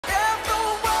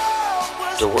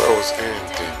the world was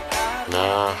ending.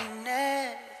 Nah,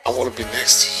 I want to be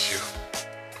next to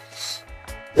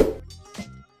you.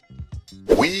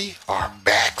 We are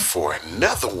back for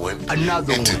another one.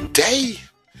 And today,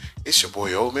 it's your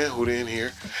boy Old Man Huda in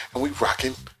here, and we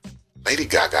rocking Lady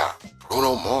Gaga,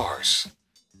 Bruno Mars.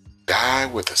 Die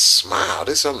with a Smile.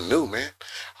 This is something new, man.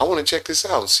 I want to check this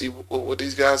out and see what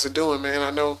these guys are doing, man.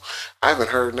 I know I haven't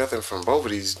heard nothing from both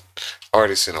of these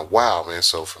artists in a while, man.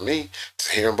 So for me,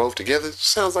 to hear them both together,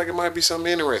 sounds like it might be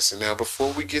something interesting. Now,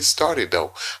 before we get started,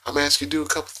 though, I'm going to ask you to do a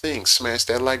couple things. Smash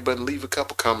that like button, leave a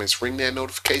couple comments, ring that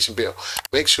notification bell.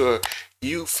 Make sure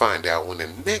you find out when the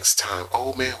next time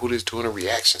Old Man Huda is doing a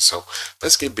reaction. So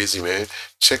let's get busy, man.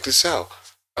 Check this out.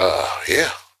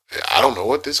 Yeah. I don't know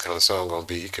what this kind of song gonna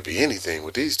be. It could be anything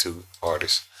with these two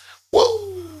artists.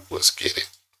 Whoa, let's get it.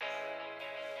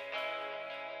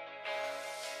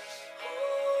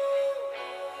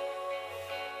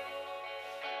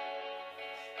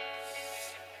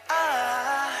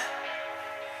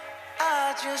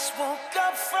 I just woke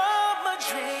up from a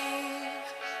dream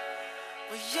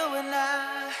where you and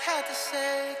I had to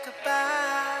say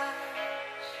goodbye,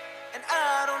 and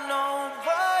I don't know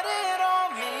what it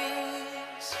all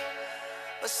means.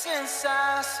 But since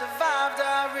I survived,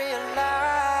 I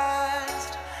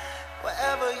realized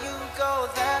wherever you go,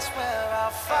 that's where I'll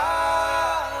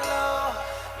follow.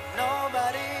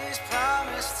 Nobody's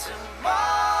promised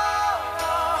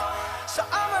tomorrow, so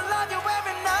I'ma love you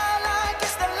every night like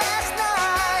it's the last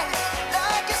night,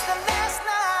 like it's the last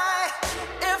night.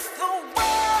 If the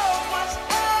world was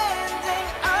ending,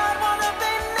 I'd wanna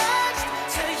be next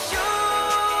to you.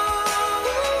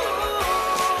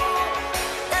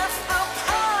 If the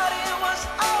party was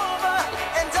over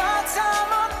and our time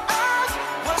on earth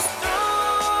was through,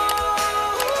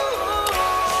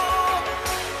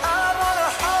 I wanna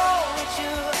hold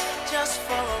you just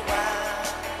for a while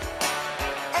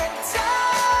and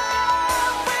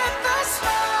die with a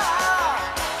smile.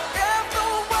 If the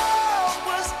world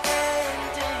was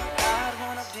ending, I'd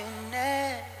wanna be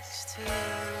next to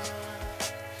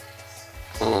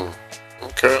you.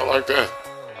 Okay, I like that.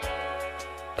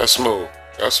 That's smooth.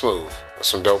 That's smooth. That's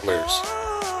some dope lyrics.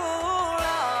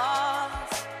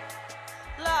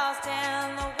 Lost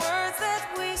in the words that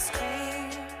we scream.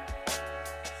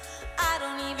 I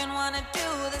don't even want to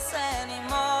do this anymore,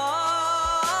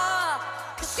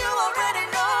 'cause you already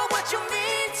know what you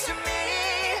mean to me,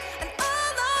 and our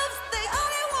love's the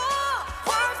only war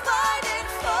worth fighting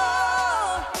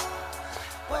for.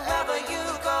 Wherever you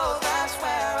go, that's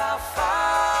where I'll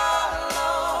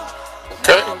follow.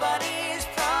 Okay. Nobody's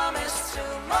promised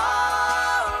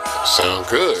tomorrow. Sound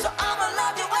good. So I'ma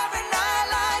love you every night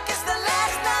like it's the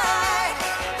last night,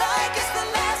 like it's the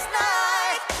last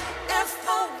night. If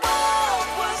the world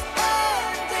was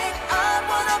ending, I'd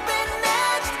wanna be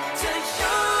next to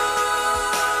you.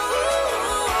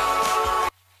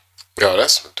 Yo,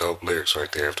 that's some dope lyrics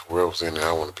right there. If the world was ending,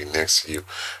 I want to be next to you.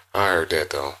 I heard that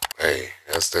though. Hey,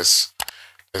 that's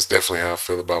definitely how I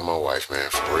feel about my wife, man.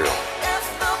 For real. If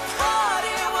the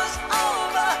party was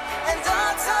over and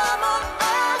our time on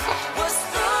earth was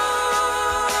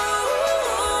through,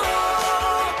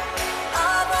 I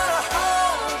wanna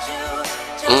hold you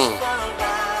just for a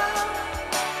while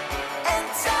and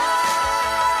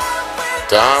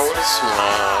Die with a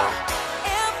smile.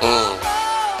 If the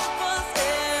world was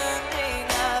ending,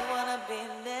 I'd wanna be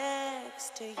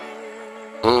next to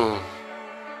you,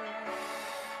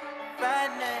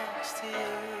 right next to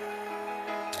you.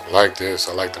 I like this.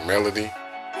 I like the melody.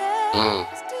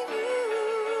 Next to you,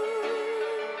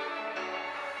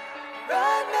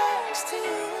 right next to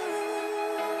you.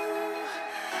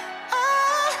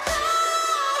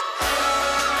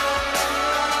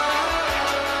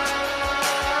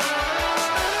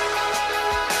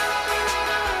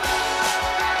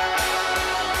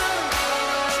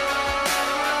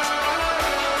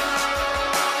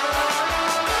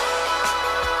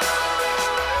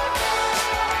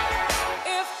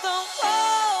 If the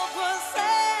world was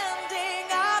ending,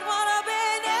 I'd wanna be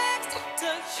next to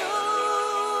you.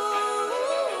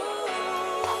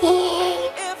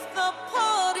 If the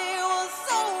party was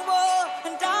over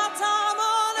and our time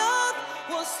on earth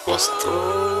was What's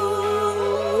through?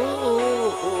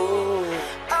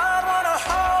 I'd wanna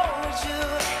hold you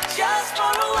just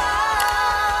for a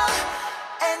while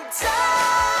and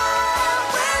die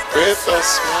With a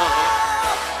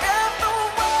smile. If the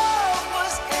world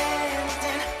was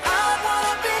ending, I'd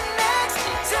wanna be next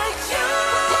to you.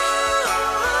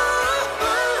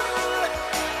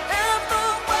 If the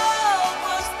world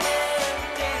was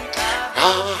ending, I'd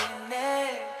wanna be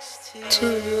next to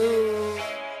you.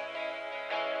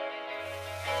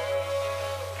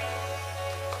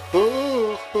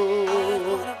 Ooh.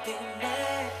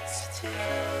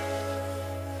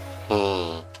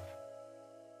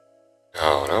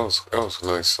 was a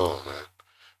nice song, man.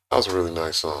 That was a really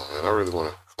nice song, man. I really want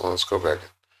to, come on, let's go back.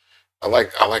 I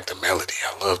like the melody.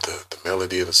 I love the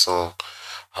melody of the song.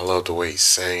 I love the way he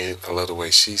sang it. I love the way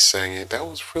she sang it. That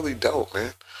was really dope,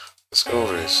 man. Let's go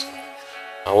over this.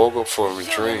 I woke up from a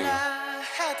dream. You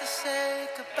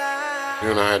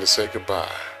and I had to say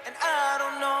goodbye. And I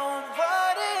don't know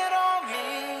what it all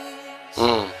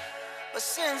means. But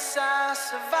since I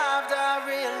survived, I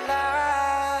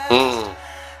realized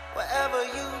wherever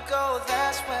you go,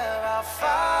 that's where I'll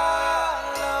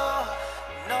follow.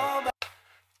 Nobody.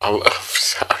 I love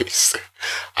how he said,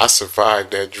 I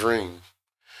survived that dream.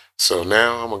 So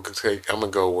now I'm gonna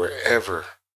go wherever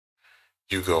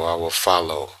you go, I will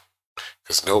follow.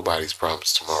 Cause nobody's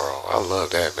promised tomorrow. I love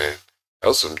that, man. That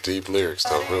was some deep lyrics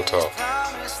though, real talk.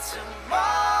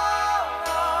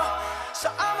 So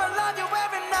I'ma love you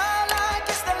every night like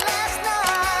it's the last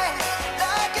night.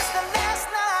 Like it's the last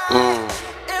night.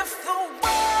 If the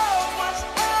world was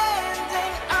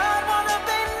ending, I'd wanna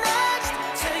be next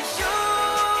to you.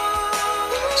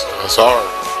 That's hard.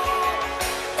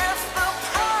 If the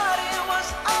party was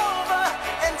over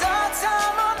and our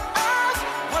time on earth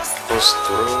was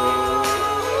through,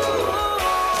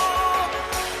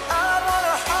 I'd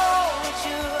wanna hold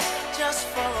you just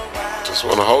for a while. Just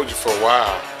wanna hold you for a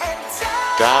while.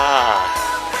 Die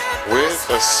with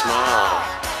a smile.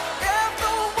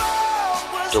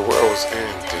 The world was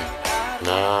ending.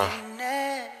 Nah,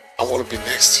 I want to be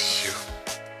next to you.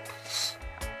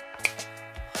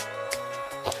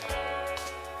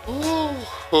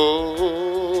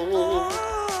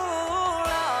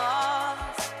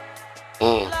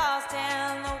 Lost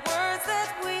in the words that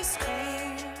we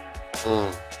scream.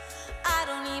 I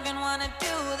don't even want to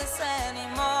do this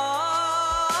anymore.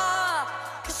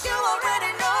 Cause you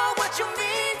already know what you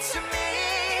mean to me.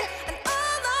 And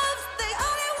our love's the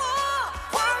only war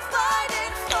worth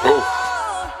fighting for.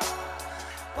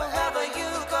 Wherever you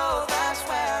go, that's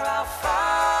where I'll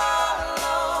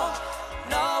follow.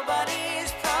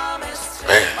 Nobody's promised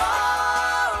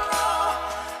tomorrow.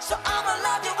 So I'ma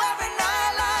love you every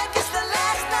night like it's the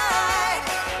last night.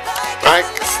 Like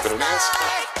it's the last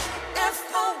night. If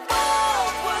the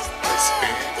world was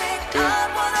ending,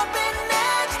 I'd wanna be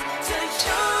next to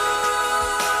you.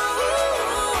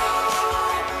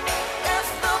 If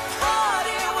the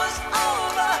party was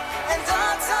over and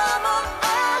our time on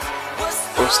earth was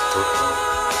through,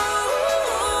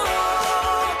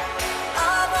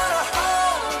 I wanna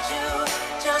hold you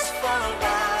just for a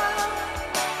while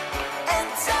and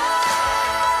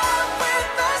die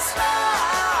with a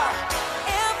smile.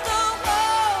 If the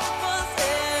world was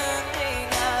ending,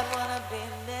 I'd wanna be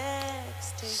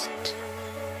next to you,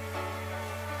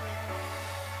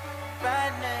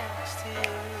 right next to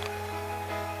you,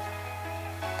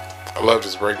 I love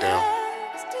this breakdown.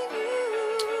 next to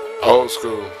you, Old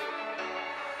school.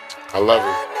 I love it.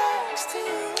 right next to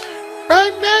you.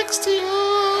 Right next to you.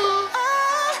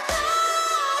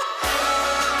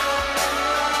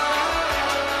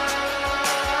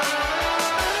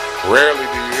 Rarely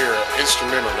do you hear an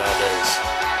instrumental nowadays.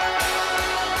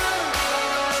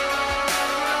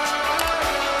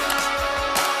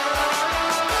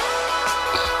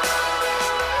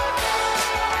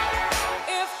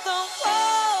 If the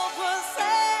world was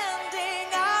ending,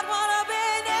 I'd wanna be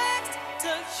next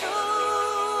to you.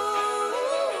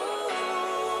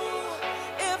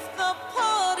 If the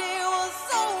party was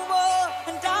over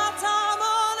and our time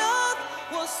on earth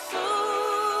was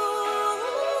through,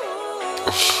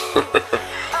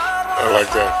 I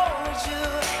like that. hold you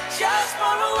just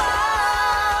for a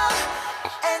while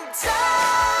and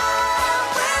die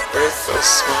with With a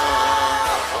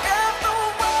smile. If the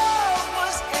world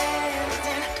was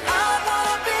ending, I'd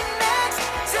wanna be next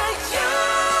to you.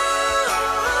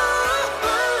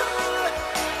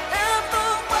 If the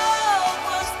world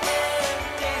was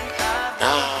ending, I'd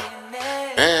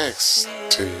wanna be Next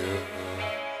to you.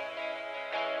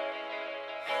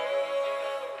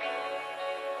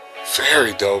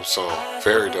 Very dope song.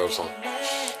 Very dope song.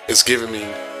 It's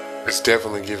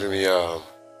definitely giving me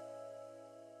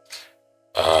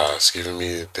it's giving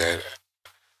me that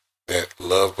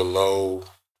Love Below,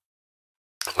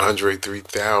 Andre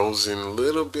 3000, a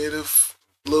little bit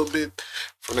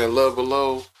from that Love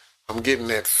Below. I'm getting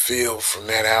that feel from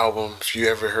that album. If you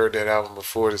ever heard that album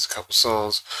before, there's a couple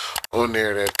songs on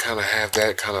there that kind of have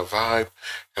that kind of vibe,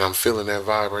 and I'm feeling that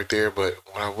vibe right there. But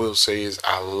what I will say is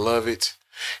I love it.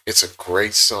 It's a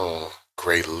great song,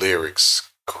 great lyrics,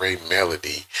 great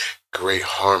melody, great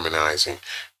harmonizing.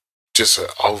 Just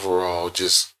overall,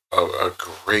 just a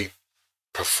great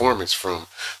performance from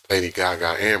Lady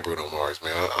Gaga and Bruno Mars,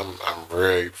 man. I'm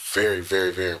very, very,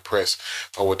 very, very impressed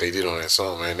by what they did on that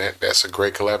song, man. That's a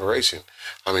great collaboration.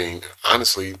 I mean,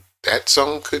 honestly, that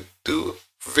song could do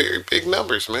very big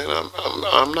numbers, man.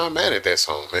 I'm not mad at that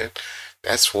song, man.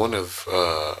 That's one of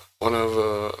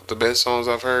the best songs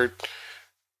I've heard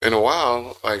in a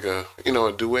while, like a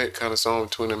duet kind of song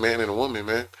between a man and a woman,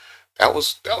 man. That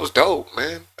was dope,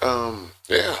 man.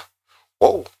 Yeah.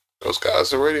 Whoa, those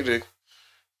guys are ready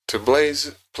to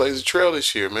blaze the trail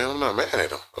this year, man. I'm not mad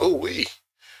at them. Oh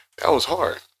that was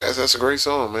hard. That's a great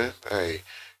song, man. Hey,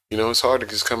 it's hard to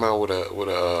just come out with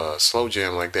a slow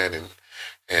jam like that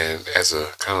and as a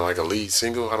kind of like a lead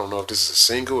single. I don't know if this is a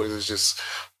single or it's just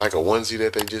like a onesie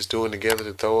that they just doing together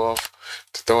to throw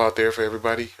out there for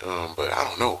everybody. But I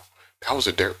don't know. That was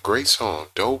a great song,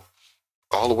 dope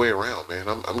all the way around, man.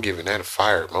 I'm giving that a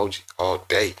fire emoji all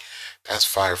day. That's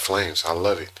fire flames. I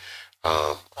love it.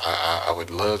 I would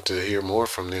love to hear more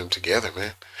from them together,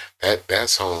 man. That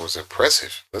song was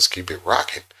impressive. Let's keep it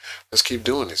rocking. Let's keep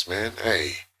doing this, man.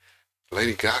 Hey,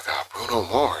 Lady Gaga, Bruno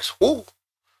Mars, woo,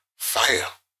 fire.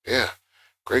 Yeah,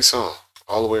 great song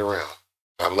all the way around.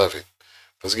 I love it.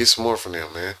 Let's get some more from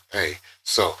them, man. Hey,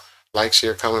 so like,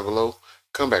 share, comment below.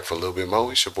 Come back for a little bit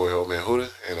more. It's your boy, Old Man Huda,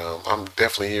 and I'm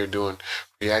definitely here doing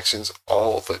reactions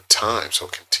all the time. So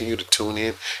continue to tune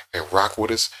in and rock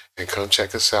with us, and come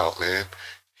check us out, man,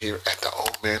 here at the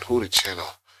Old Man Huda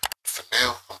channel. For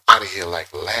now, I'm out of here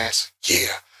like last year.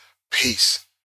 Peace.